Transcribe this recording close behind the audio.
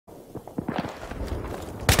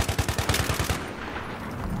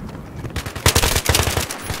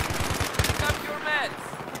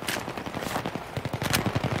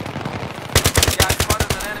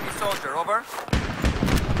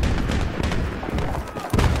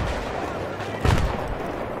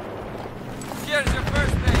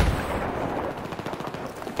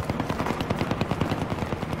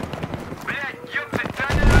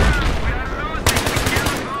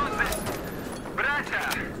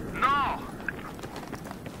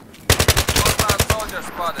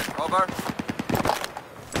soldier spotted. Over.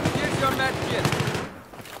 Here's your med kit.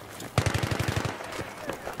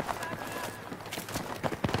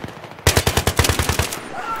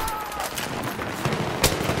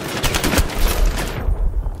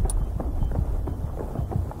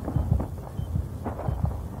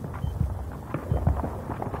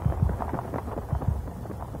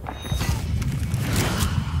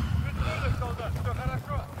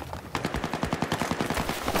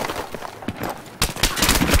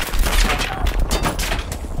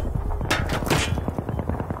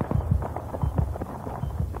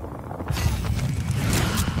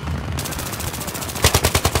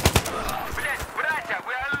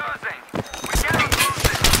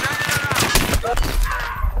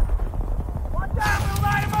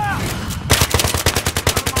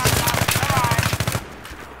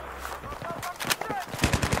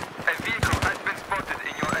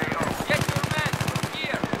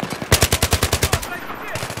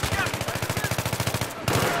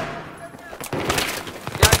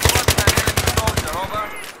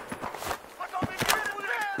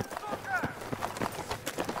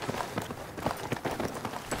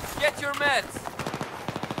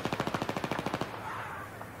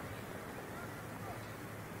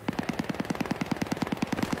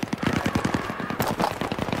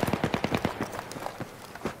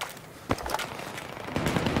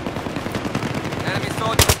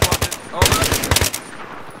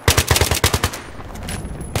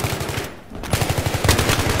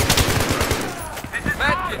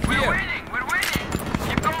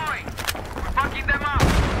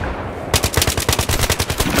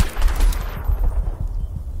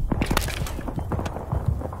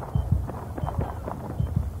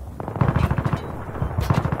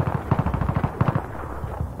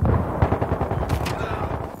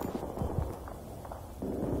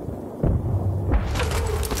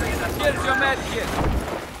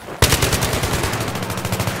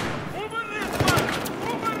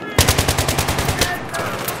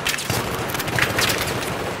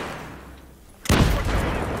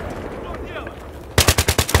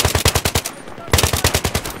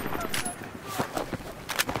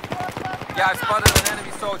 Yeah, I've spotted an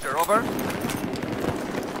enemy soldier. Over.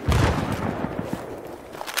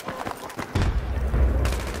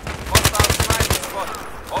 Hostile sniper spotted.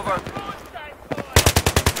 Over.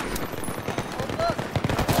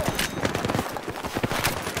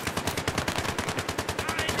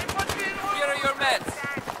 Here are your meds.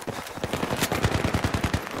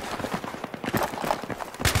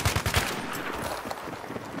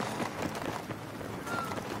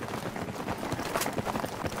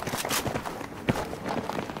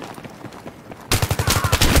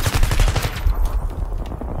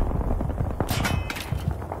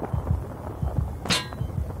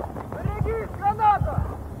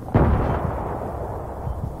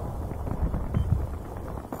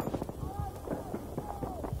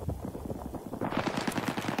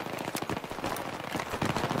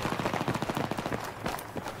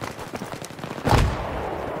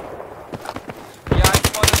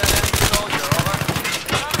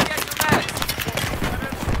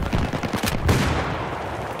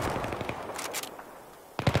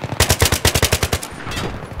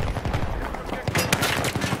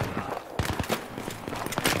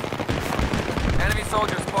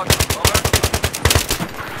 Soldier spotted. Over.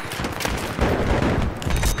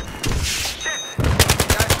 Shit!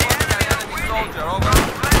 Guys, spotted an enemy soldier. Over.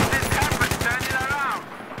 Let this happen. Turn it around.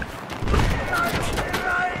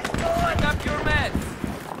 Pick up your meds.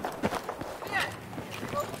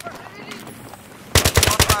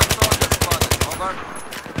 Hostile soldier spotted. Over.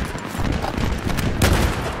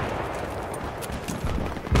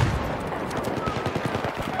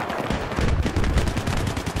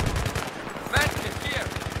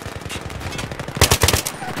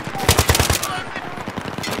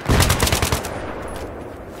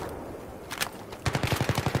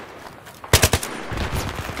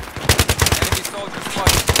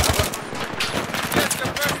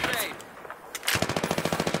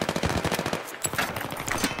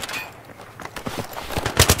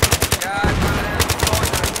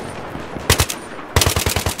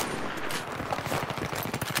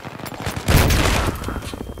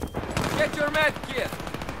 Get your med kit!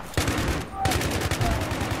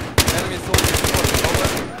 Enemy soldier spotted. Over.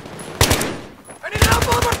 I need help,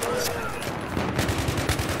 over!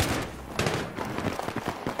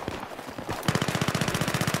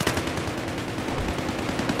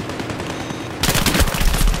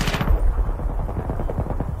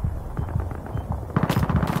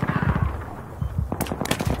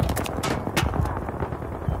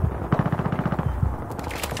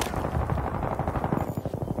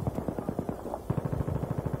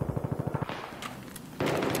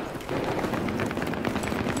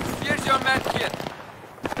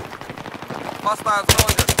 Hostile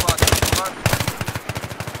soldier spotted. Over.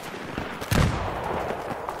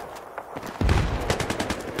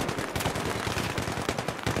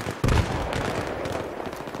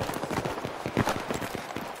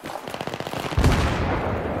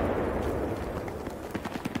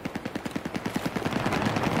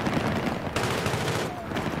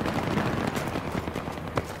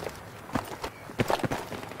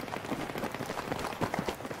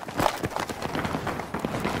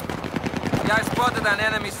 I spotted an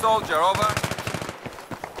enemy soldier, over.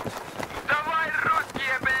 Давай,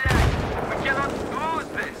 русские, блядь! We cannot lose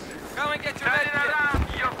this! Come and get your Turn it med around,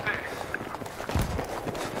 ёпты!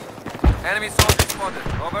 kit. Enemy soldier spotted,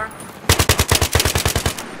 over.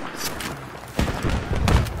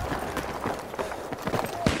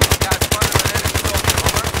 Yeah, I spotted an enemy soldier,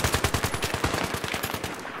 over.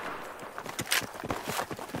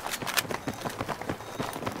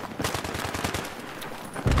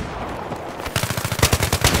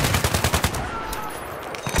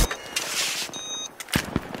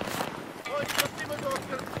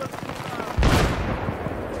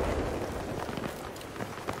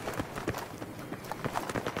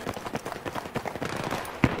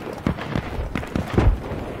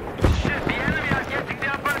 Shit, the enemy are getting the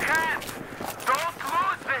upper hand! Don't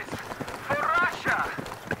lose this! For Russia!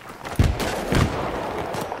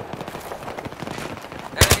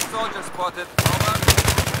 Enemy soldier spotted, over.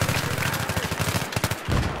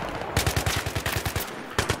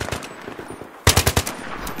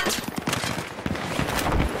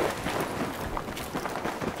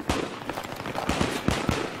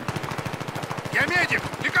 Я медик!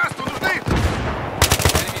 Лекарства нужны?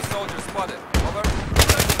 Enemy soldier spotted, over.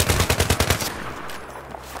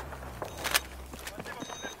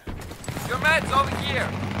 Your meds over here.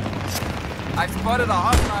 I've spotted a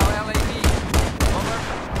hostile LAV. Over.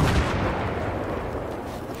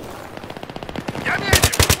 Я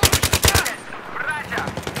медик! Russia!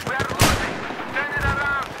 We are losing! Turn it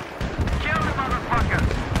around! Kill the motherfuckers!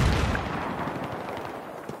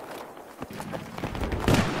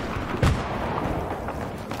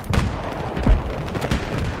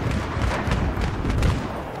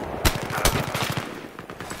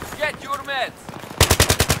 Get your meds.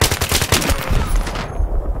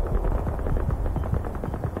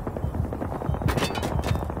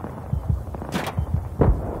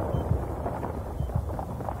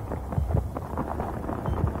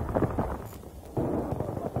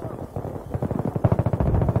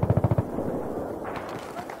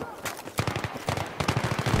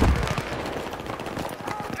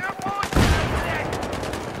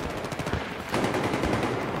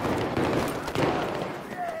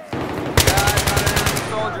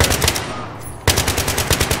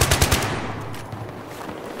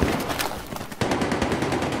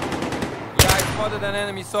 Spotted an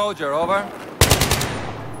enemy soldier, over.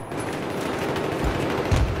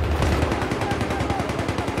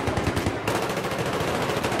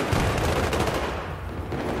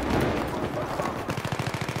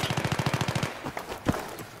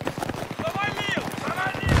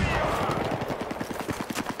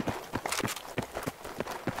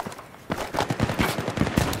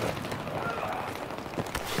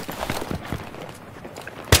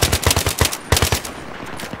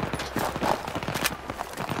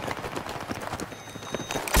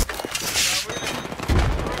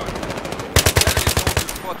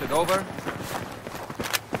 Spotted, over.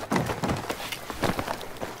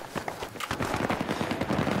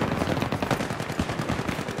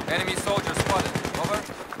 Enemy soldier spotted, over.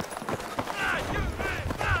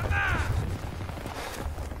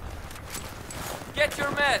 Get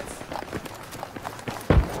your meds.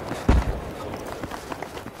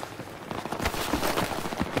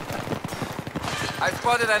 I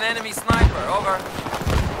spotted an enemy sniper, over.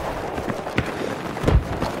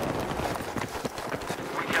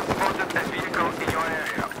 A vehicle in your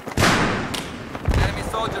area. Enemy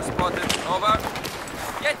soldier spotted. Over.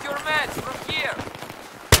 Get your meds from here.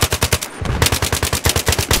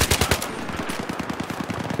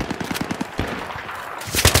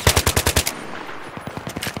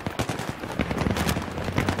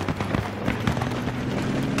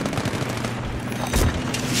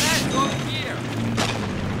 Meds over here.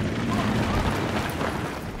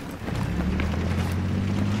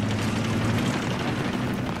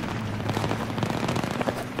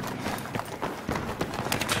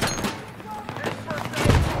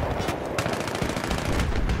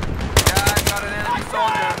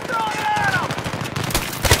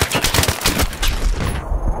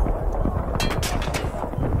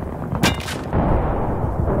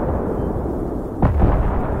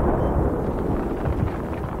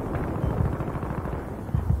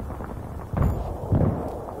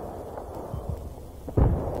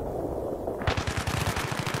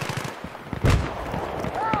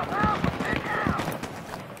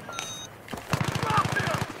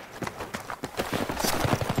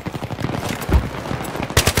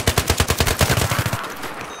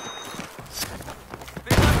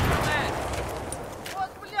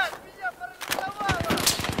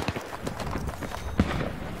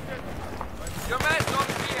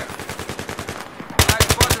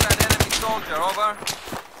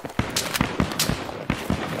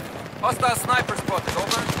 Hostile sniper spotted,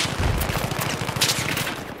 over.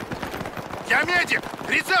 Я медик!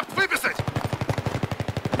 Рецепт выписать!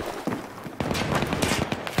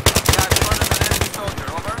 Yeah, I've spotted an enemy soldier,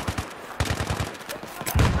 over.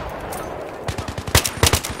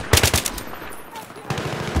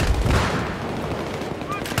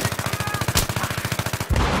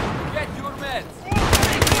 Get your meds!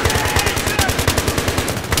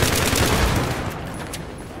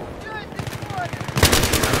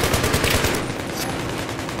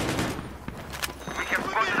 We have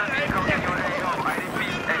spotted a vehicle in your AO. I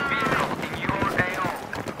repeat, a vehicle in your AO.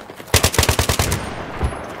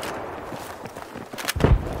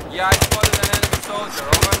 Yeah, I spotted an enemy soldier,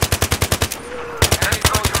 over. Enemy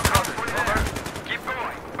soldier spotted, over. Keep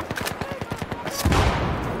going.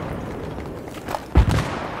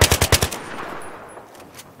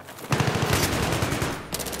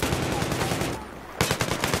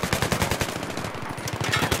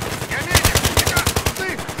 Я медик! Лекарства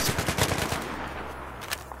нужны?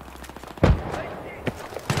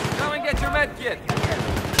 Come and get your med kit!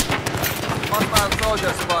 Hostile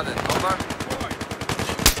soldier spotted, over.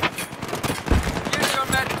 Here's your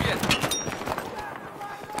med kit!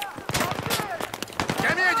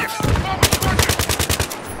 Я медик! Помощь кончилась!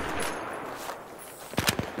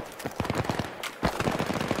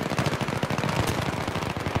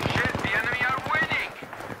 Shit, the enemy are winning.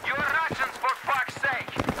 Your Russians, for fuck's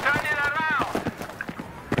sake. Turn it around.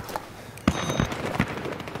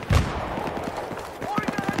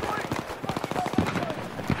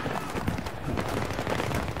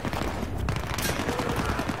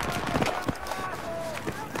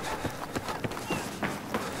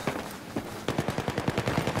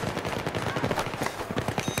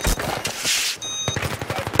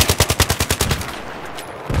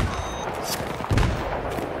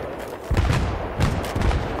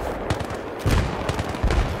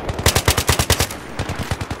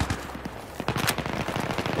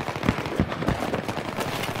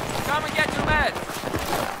 Come and get your meds!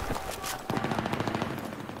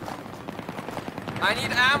 I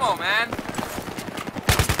need ammo, man!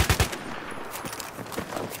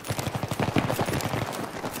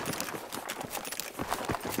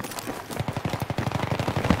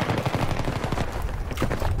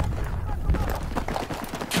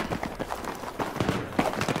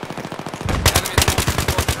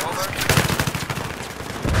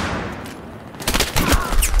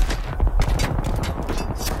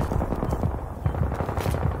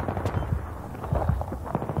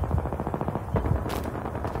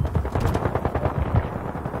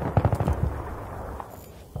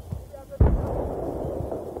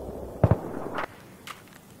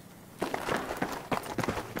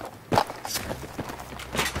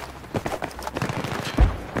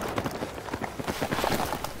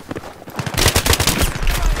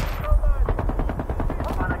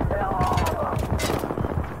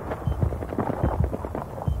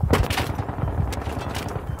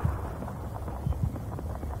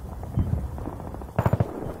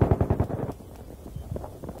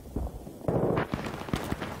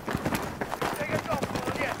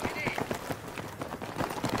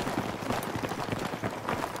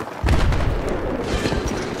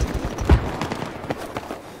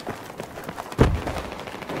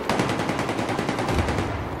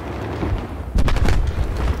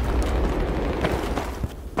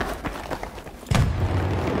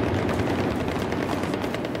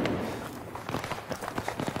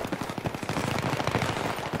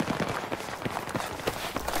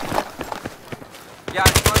 Enemy soldier, over. Yeah, I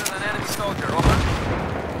spotted an enemy soldier, over.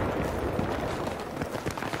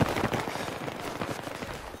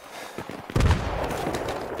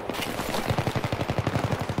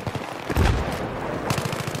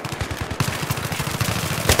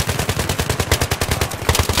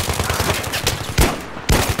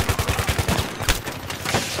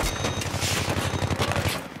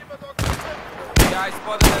 Yeah, I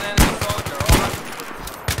spotted an enemy soldier, over.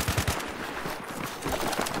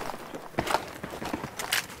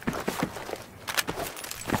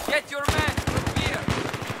 Get your men from here!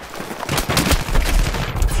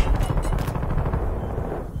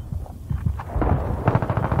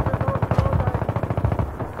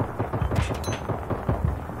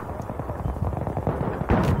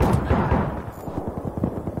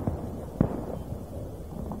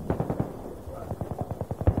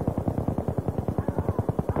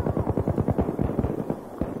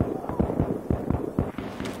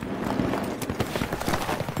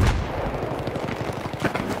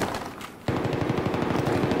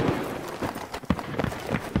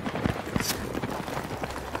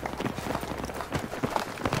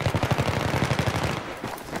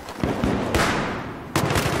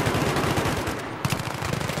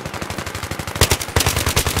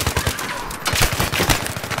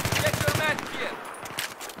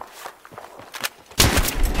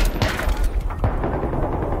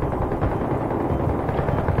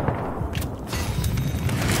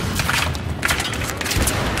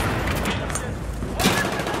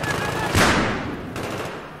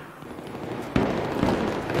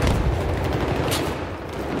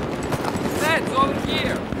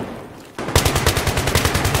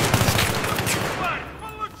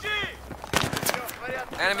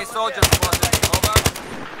 Enemy soldiers spotted. Over.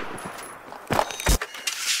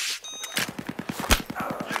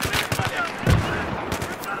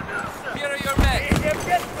 Here are your men.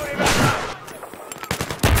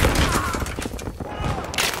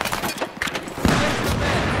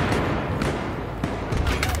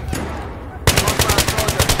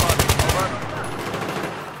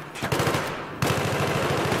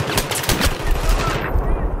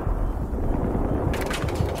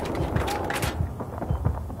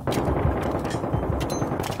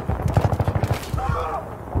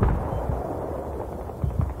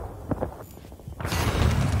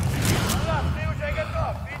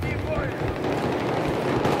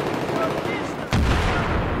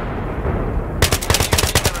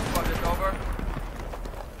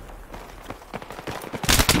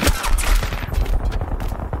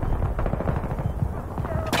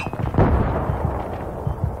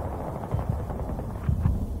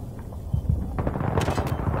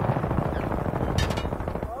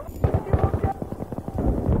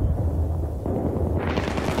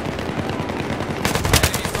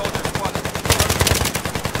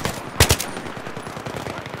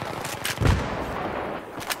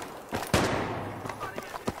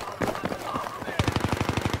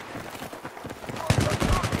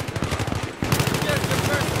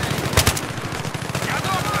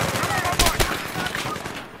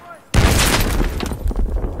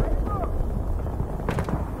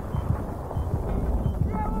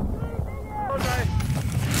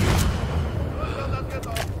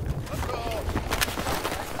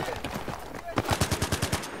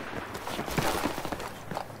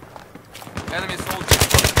 Enemy soldiers.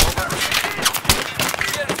 Over.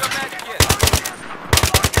 Here's your med kit.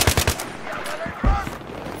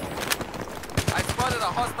 I spotted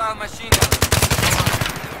a hostile machine gun.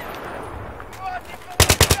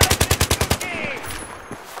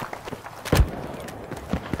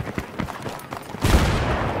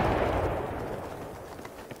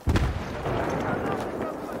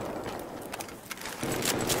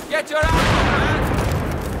 Get your ammo, man!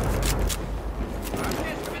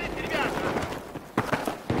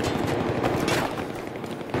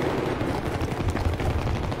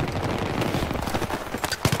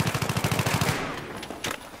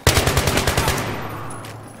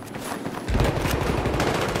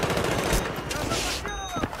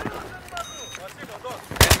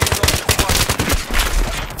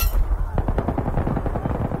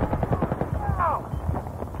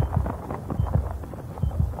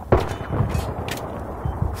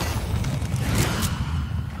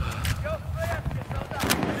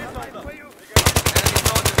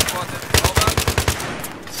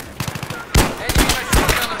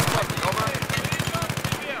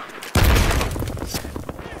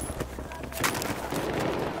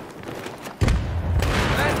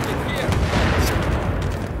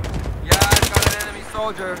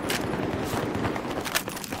 Soldier.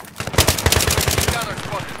 Gunner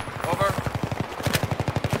spotted. Over.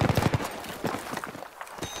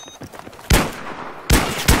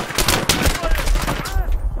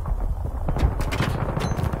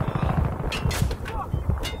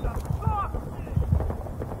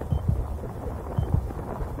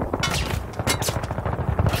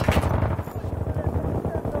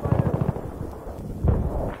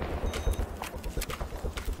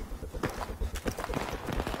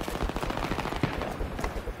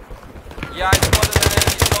 Yeah, I spotted an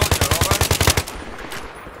enemy soldier, over.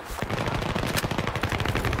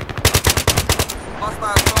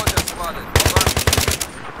 Hostile soldier spotted, over.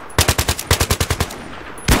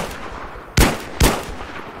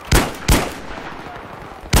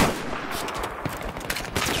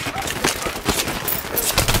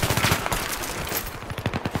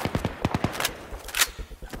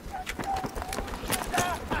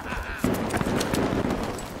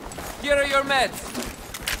 Here are your meds.